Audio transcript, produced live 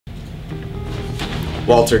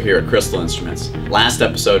Walter here at Crystal Instruments. Last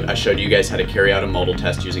episode, I showed you guys how to carry out a modal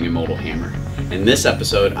test using a modal hammer. In this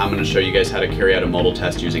episode, I'm going to show you guys how to carry out a modal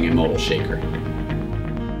test using a modal shaker.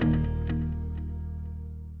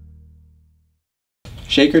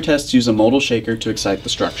 Shaker tests use a modal shaker to excite the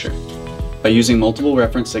structure. By using multiple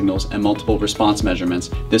reference signals and multiple response measurements,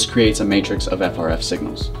 this creates a matrix of FRF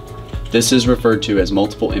signals. This is referred to as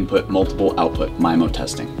multiple input, multiple output MIMO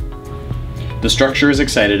testing. The structure is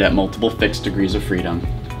excited at multiple fixed degrees of freedom,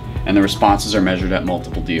 and the responses are measured at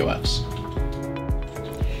multiple DOFs.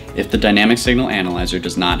 If the dynamic signal analyzer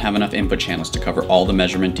does not have enough input channels to cover all the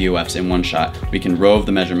measurement DOFs in one shot, we can rove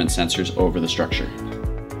the measurement sensors over the structure.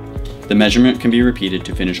 The measurement can be repeated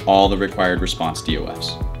to finish all the required response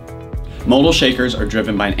DOFs. Modal shakers are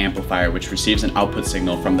driven by an amplifier which receives an output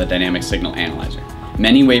signal from the dynamic signal analyzer.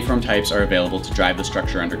 Many waveform types are available to drive the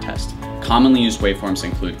structure under test. Commonly used waveforms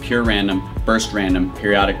include pure random, burst random,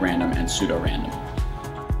 periodic random, and pseudo-random.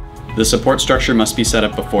 The support structure must be set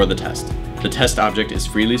up before the test. The test object is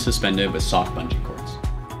freely suspended with soft bungee cords.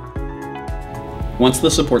 Once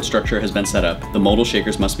the support structure has been set up, the modal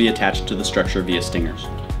shakers must be attached to the structure via stingers.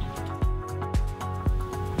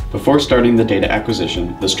 Before starting the data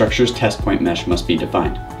acquisition, the structure's test point mesh must be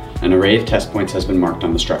defined. An array of test points has been marked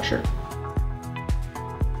on the structure.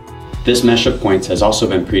 This mesh of points has also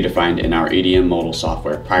been predefined in our ADM Modal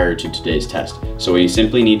software prior to today's test, so we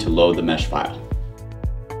simply need to load the mesh file.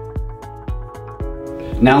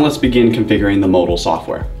 Now let's begin configuring the Modal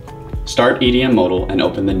software. Start ADM Modal and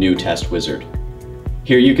open the new test wizard.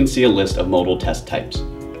 Here you can see a list of Modal test types.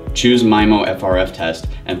 Choose MIMO FRF test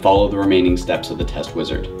and follow the remaining steps of the test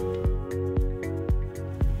wizard.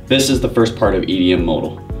 This is the first part of ADM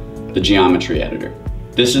Modal, the geometry editor.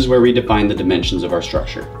 This is where we define the dimensions of our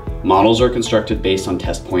structure. Models are constructed based on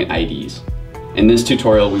test point IDs. In this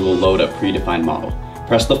tutorial, we will load a predefined model.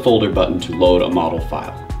 Press the folder button to load a model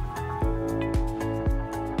file.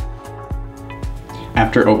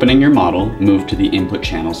 After opening your model, move to the input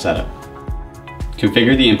channel setup.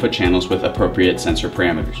 Configure the input channels with appropriate sensor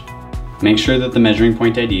parameters. Make sure that the measuring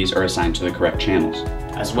point IDs are assigned to the correct channels,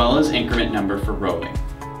 as well as increment number for roving.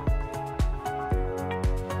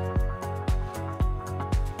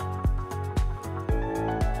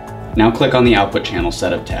 Now click on the Output Channel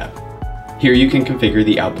Setup tab. Here you can configure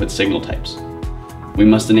the output signal types. We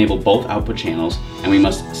must enable both output channels, and we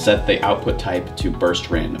must set the output type to burst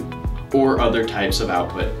random, or other types of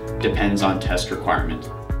output, depends on test requirement.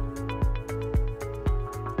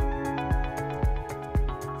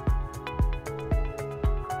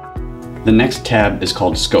 The next tab is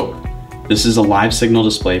called Scope. This is a live signal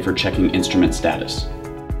display for checking instrument status.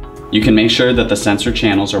 You can make sure that the sensor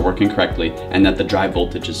channels are working correctly and that the drive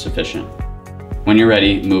voltage is sufficient. When you're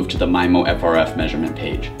ready, move to the MIMO FRF measurement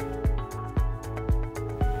page.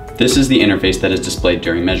 This is the interface that is displayed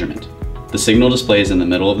during measurement. The signal displays in the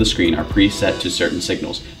middle of the screen are preset to certain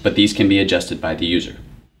signals, but these can be adjusted by the user.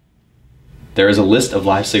 There is a list of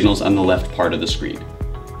live signals on the left part of the screen.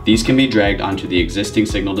 These can be dragged onto the existing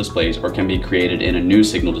signal displays or can be created in a new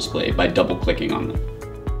signal display by double-clicking on them.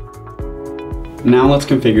 Now let's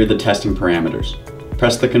configure the testing parameters.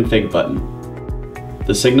 Press the Config button.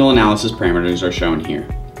 The signal analysis parameters are shown here.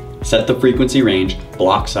 Set the frequency range,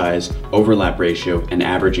 block size, overlap ratio, and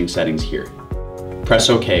averaging settings here. Press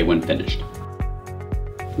OK when finished.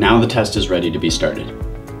 Now the test is ready to be started.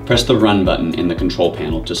 Press the Run button in the control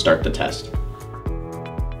panel to start the test.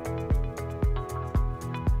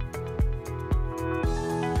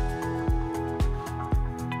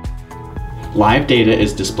 Live data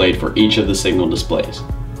is displayed for each of the signal displays.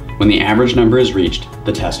 When the average number is reached,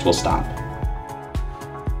 the test will stop.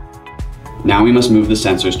 Now we must move the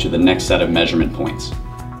sensors to the next set of measurement points.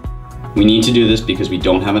 We need to do this because we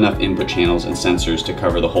don't have enough input channels and sensors to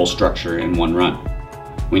cover the whole structure in one run.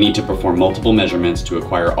 We need to perform multiple measurements to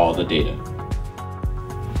acquire all the data.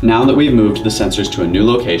 Now that we've moved the sensors to a new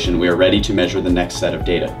location, we are ready to measure the next set of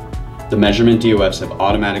data. The measurement DOFs have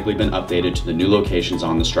automatically been updated to the new locations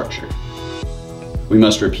on the structure. We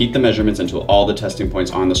must repeat the measurements until all the testing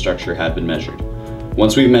points on the structure have been measured.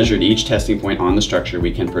 Once we've measured each testing point on the structure,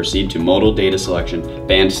 we can proceed to modal data selection,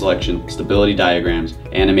 band selection, stability diagrams,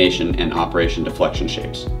 animation, and operation deflection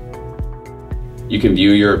shapes. You can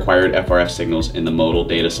view your acquired FRF signals in the Modal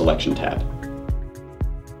Data Selection tab.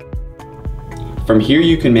 From here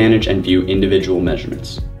you can manage and view individual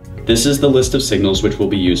measurements. This is the list of signals which will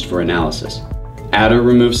be used for analysis. Add or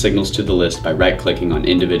remove signals to the list by right-clicking on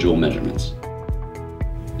individual measurements.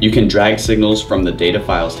 You can drag signals from the Data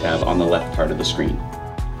Files tab on the left part of the screen.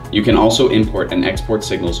 You can also import and export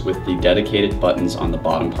signals with the dedicated buttons on the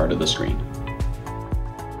bottom part of the screen.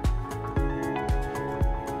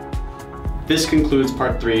 This concludes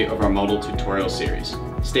part 3 of our Modal tutorial series.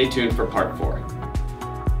 Stay tuned for part 4.